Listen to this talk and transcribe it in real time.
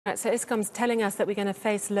Right, so Eskom's telling us that we're going to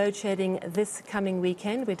face load shedding this coming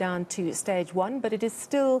weekend. We're down to stage 1, but it is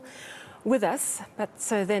still with us. But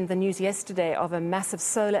so then the news yesterday of a massive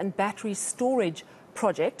solar and battery storage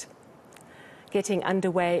project getting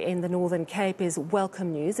underway in the Northern Cape is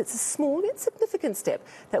welcome news. It's a small yet significant step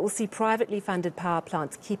that will see privately funded power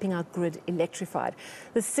plants keeping our grid electrified.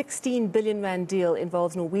 The 16 billion rand deal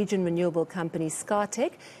involves Norwegian renewable company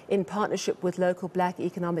Scatec in partnership with local black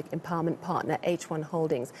economic empowerment partner H1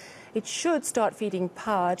 Holdings. It should start feeding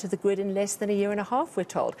power to the grid in less than a year and a half, we're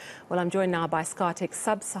told. Well, I'm joined now by Scatec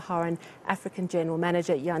Sub-Saharan African General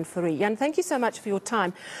Manager Fourie. Jan, thank you so much for your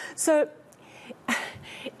time. So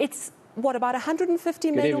it's about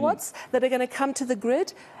 150 megawatts that are going to come to the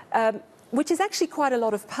grid, which is actually quite a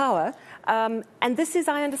lot of power. And this is,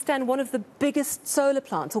 I understand, one of the biggest solar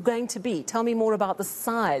plants, or going to be. Tell me more about the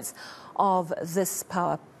size of this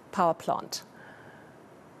power plant.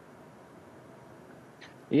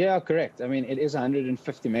 Yeah, correct. I mean, it is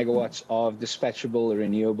 150 megawatts of dispatchable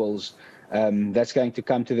renewables that's going to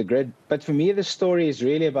come to the grid. But for me, the story is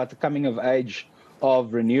really about the coming of age of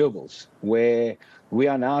renewables, where we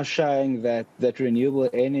are now showing that renewable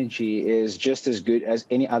energy is just as good as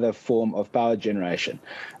any other form of power generation.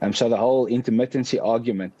 So the whole intermittency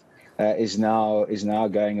argument is now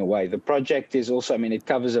going away. The project is also, I mean, it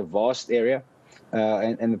covers a vast area,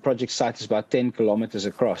 and the project site is about 10 kilometers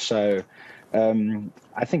across. So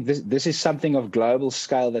I think this is something of global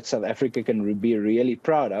scale that South Africa can be really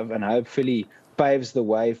proud of, and hopefully paves the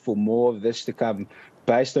way for more of this to come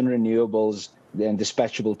based on renewables and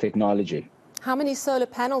dispatchable technology. How many solar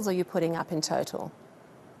panels are you putting up in total?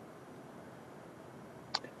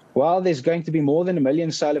 Well, there's going to be more than 1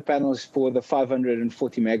 million solar panels for the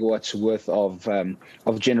 540 megawatts worth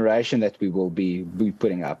of generation that we will be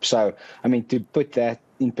putting up. So, I mean, to put that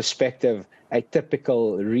in perspective, a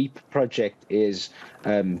typical REAP project is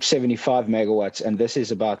 75 megawatts, and this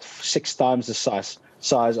is about 6 times the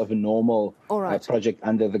size of a normal project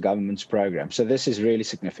under the government's program. So this is really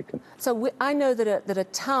significant. So I know that a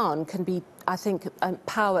town can be, I think,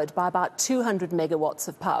 powered by about 200 megawatts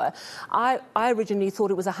of power. I originally thought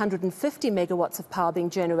it was 150 megawatts of power being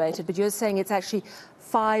generated, but you're saying it's actually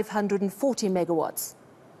 540 megawatts.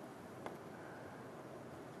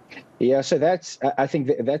 Yeah, so I think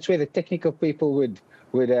that's where the technical people would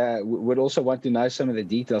also want to know some of the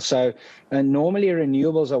details. So normally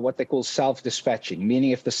renewables are what they call self-dispatching, meaning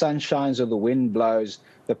if the sun shines or the wind blows,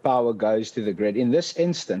 the power goes to the grid. In this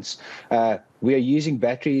instance, we are using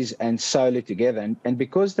batteries and solar together. And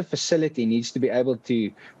because the facility needs to be able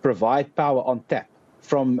to provide power on tap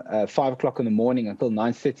from 5 o'clock in the morning until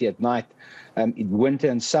 9:30 at night, in winter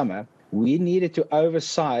and summer, we needed to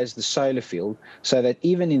oversize the solar field so that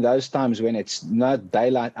even in those times when it's not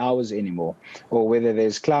daylight hours anymore, or whether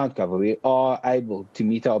there's cloud cover, we are able to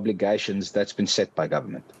meet our obligations that's been set by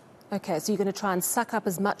government. Okay, so you're going to try and suck up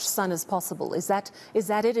as much sun as possible. Is that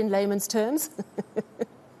it in layman's terms?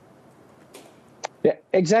 Yeah,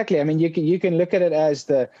 exactly. I mean, you can look at it as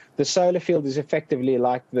the solar field is effectively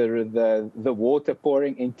like the water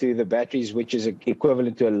pouring into the batteries, which is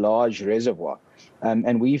equivalent to a large reservoir.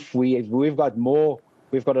 And we've got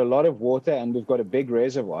a lot of water, and we've got a big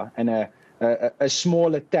reservoir and a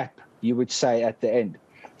smaller tap, you would say, at the end,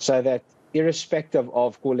 so that irrespective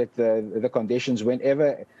of, call it the conditions,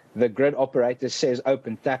 whenever the grid operator says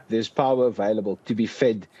open tap, there's power available to be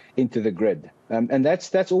fed into the grid. And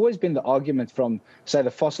that's always been the argument from, say,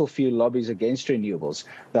 the fossil fuel lobbies against renewables,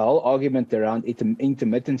 the whole argument around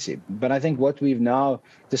intermittency. But I think what we've now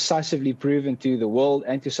decisively proven to the world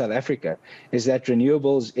and to South Africa is that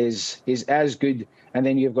renewables is as good, and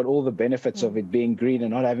then you've got all the benefits of it being green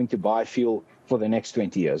and not having to buy fuel for the next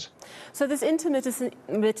 20 years. So this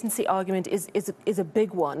intermittency argument is a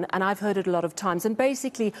big one, and I've heard it a lot of times. And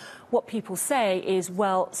basically what people say is,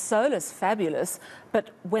 well, solar's fabulous,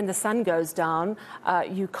 but when the sun goes down,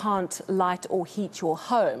 you can't light or heat your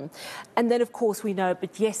home. And then, of course, we know,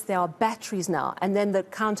 but yes, there are batteries now. And then the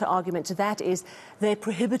counter argument to that is they're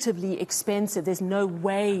prohibitively expensive. There's no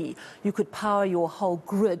way you could power your whole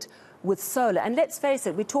grid with solar. And let's face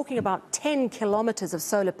it, we're talking about 10 kilometers of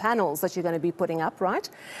solar panels that you're going to be putting up, right?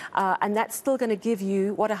 And that's still going to give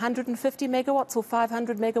you, what, 150 megawatts or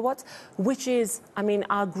 500 megawatts, which is, I mean,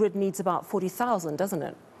 our grid needs about 40,000, doesn't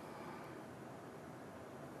it?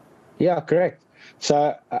 Yeah, correct.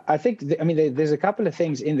 So I think, there's a couple of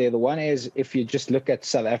things in there. The one is, if you just look at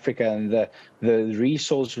South Africa and the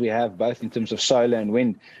resource we have, both in terms of solar and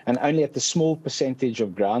wind, and only at the small percentage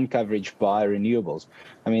of ground coverage by renewables,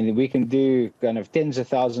 I mean, we can do kind of tens of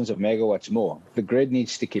thousands of megawatts more. The grid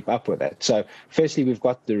needs to keep up with that. So firstly, we've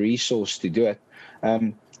got the resource to do it.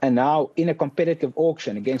 And now in a competitive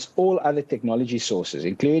auction against all other technology sources,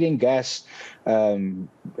 including gas, and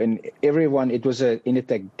everyone, it was in a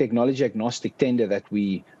technology agnostic tender that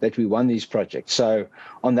we won these projects. So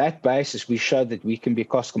on that basis, we showed that we can be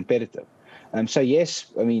cost competitive. So yes,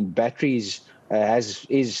 I mean, batteries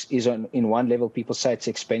is on, in one level, people say it's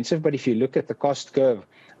expensive, but if you look at the cost curve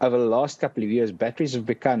over the last couple of years, batteries have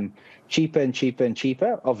become cheaper and cheaper and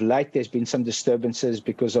cheaper. Of late, there's been some disturbances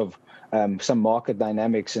because of some market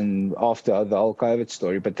dynamics and after the whole COVID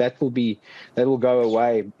story, but that will go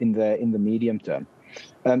away in the medium term.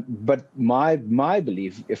 But my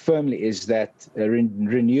belief firmly is that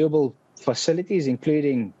renewable facilities,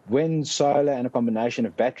 including wind, solar, and a combination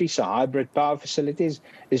of batteries, so hybrid power facilities,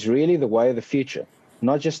 is really the way of the future,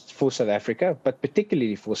 not just for South Africa, but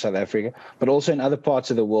particularly for South Africa, but also in other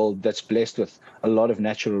parts of the world that's blessed with a lot of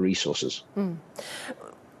natural resources.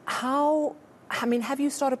 Have you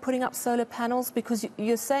started putting up solar panels? Because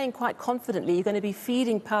you're saying quite confidently you're going to be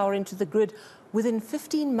feeding power into the grid within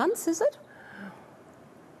 15 months, is it?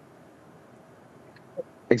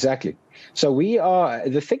 Exactly. So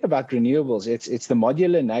the thing about renewables, it's the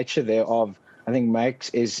modular nature thereof, I think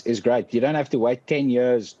is great. You don't have to wait 10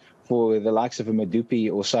 years for the likes of a Medupi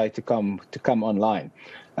or so to come online.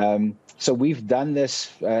 So we've done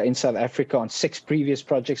this in South Africa on 6 previous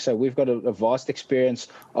projects. So we've got a vast experience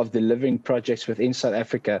of delivering projects within South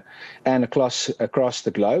Africa and across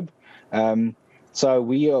the globe. So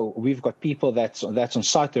we've got people that's on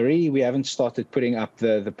site already. We haven't started putting up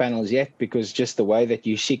the panels yet because just the way that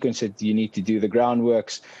you sequence it, you need to do the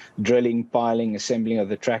groundworks, drilling, piling, assembling of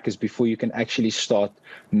the trackers before you can actually start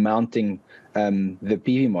mounting the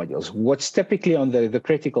PV modules. What's typically on the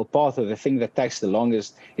critical path, or the thing that takes the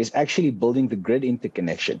longest, is actually building the grid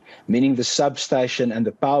interconnection, meaning the substation and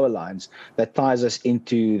the power lines that ties us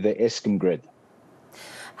into the Eskom grid.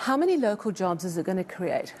 How many local jobs is it going to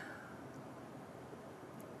create?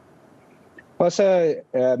 Well, so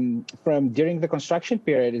from during the construction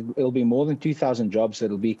period, it'll be more than 2,000 jobs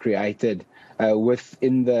that will be created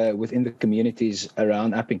within the communities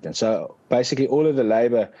around Upington. So basically, all of the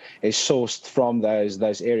labour is sourced from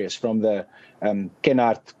those areas, from the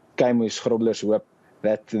Kenhardt, Kaimus, Groblershoop,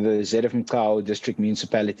 that the ZFMKO district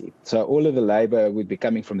municipality. So all of the labour would be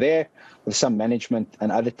coming from there, with some management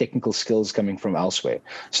and other technical skills coming from elsewhere.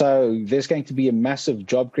 So there's going to be a massive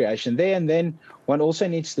job creation there. And then one also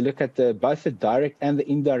needs to look at both the direct and the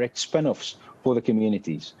indirect spin-offs for the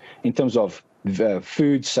communities in terms of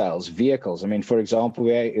food sales, vehicles. I mean, for example,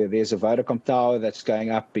 there's a Vodacom tower that's going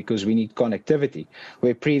up because we need connectivity,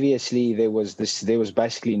 where previously there was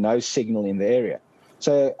basically no signal in the area.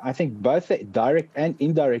 So I think both the direct and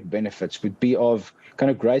indirect benefits would be of kind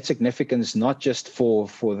of great significance, not just for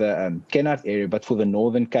the Kenhardt area, but for the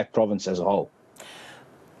Northern Cape province as a whole.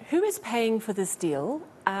 Who is paying for this deal,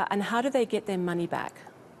 and how do they get their money back?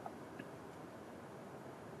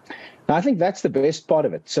 I think that's the best part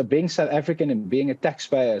of it. So being South African and being a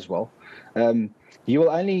taxpayer as well,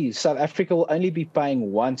 South Africa will only be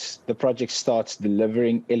paying once the project starts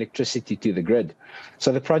delivering electricity to the grid.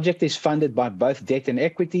 So the project is funded by both debt and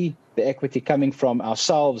equity, the equity coming from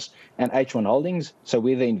ourselves and H1 Holdings. So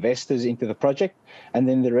we're the investors into the project. And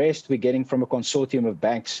then the rest we're getting from a consortium of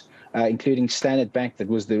banks, including Standard Bank, that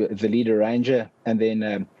was the lead arranger, and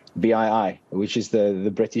then BII, which is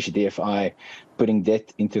the British DFI, putting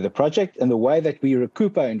debt into the project. And the way that we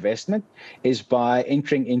recoup our investment is by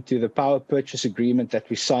entering into the power purchase agreement that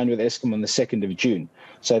we signed with Eskom on the 2nd of June.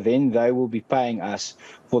 So then they will be paying us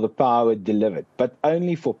for the power delivered, but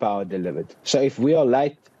only for power delivered. So if we are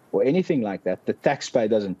late or anything like that, the taxpayer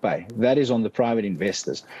doesn't pay. That is on the private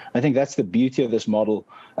investors. I think that's the beauty of this model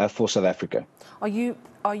for South Africa. Are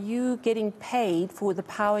you getting paid for the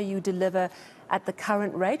power you deliver at the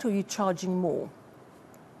current rate, or are you charging more?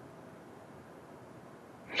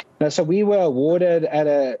 No, so we were awarded at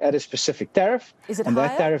a specific tariff. Is it and higher?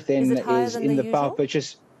 That tariff then is in the power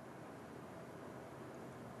purchase.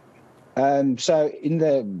 So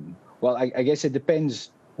I guess it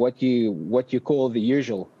depends what you call the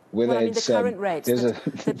usual. Whether it's the current rate.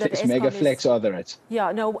 There's mega flex or other rates.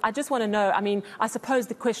 Yeah, no, I just want to know. I mean, I suppose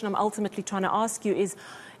the question I'm ultimately trying to ask you is,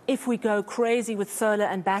 if we go crazy with solar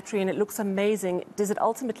and battery and it looks amazing, does it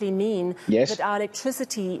ultimately mean that our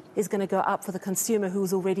electricity is going to go up for the consumer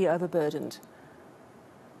who's already overburdened?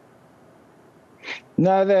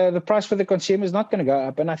 No, the price for the consumer is not going to go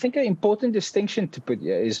up. And I think an important distinction to put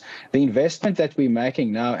here is the investment that we're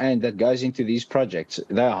making now and that goes into these projects.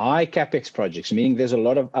 They're high capex projects, meaning there's a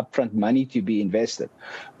lot of upfront money to be invested.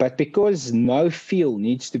 But because no fuel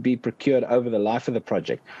needs to be procured over the life of the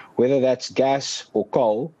project, whether that's gas or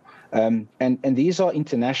coal, And these are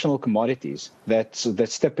international commodities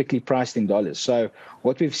that's typically priced in dollars. So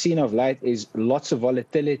what we've seen of late is lots of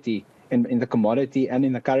volatility in the commodity and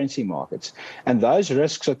in the currency markets. And those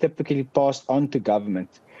risks are typically passed on to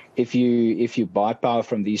government if you buy power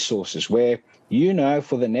from these sources, where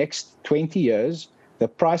for the next 20 years, the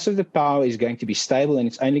price of the power is going to be stable and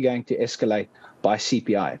it's only going to escalate by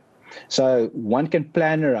CPI. So one can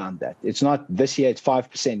plan around that. It's not this year it's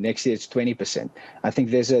 5%, next year it's 20%. I think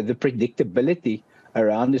there's the predictability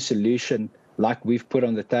around a solution like we've put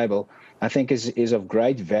on the table, I think is of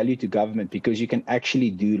great value to government because you can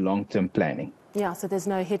actually do long-term planning. Yeah, so there's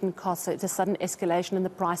no hidden cost. So it's a sudden escalation in the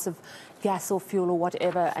price of gas or fuel or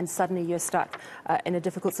whatever, and suddenly you're stuck in a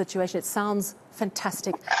difficult situation. It sounds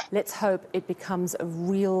fantastic. Let's hope it becomes a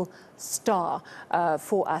real star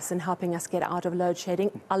for us in helping us get out of load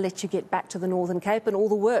shedding. I'll let you get back to the Northern Cape and all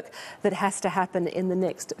the work that has to happen in the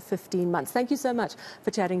next 15 months. Thank you so much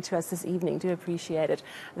for chatting to us this evening. Do appreciate it.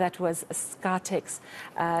 That was Scatec's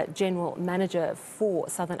General Manager for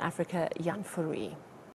Southern Africa, Fourie.